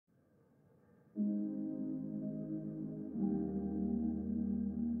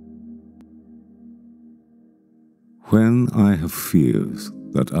When I have fears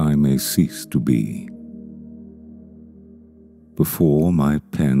that I may cease to be, before my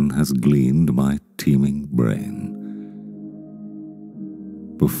pen has gleaned my teeming brain,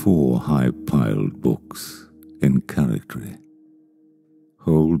 before high-piled books in character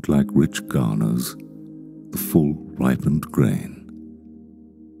hold like rich garners the full ripened grain,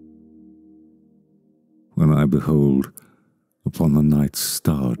 when I behold upon the night's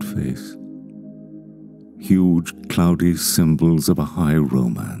starred face huge cloudy symbols of a high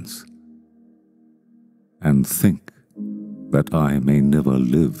romance, and think that I may never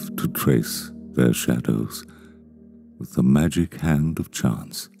live to trace their shadows with the magic hand of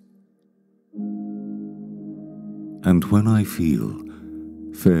chance. And when I feel,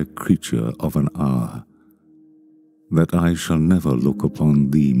 fair creature of an hour, that I shall never look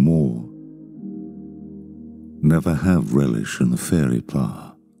upon thee more, never have relish in the fairy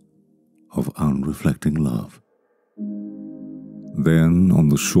power of unreflecting love, then on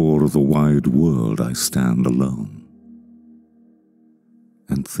the shore of the wide world I stand alone,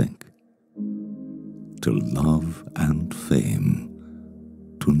 and think, till love and fame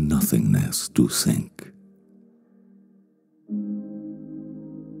to nothingness do sink.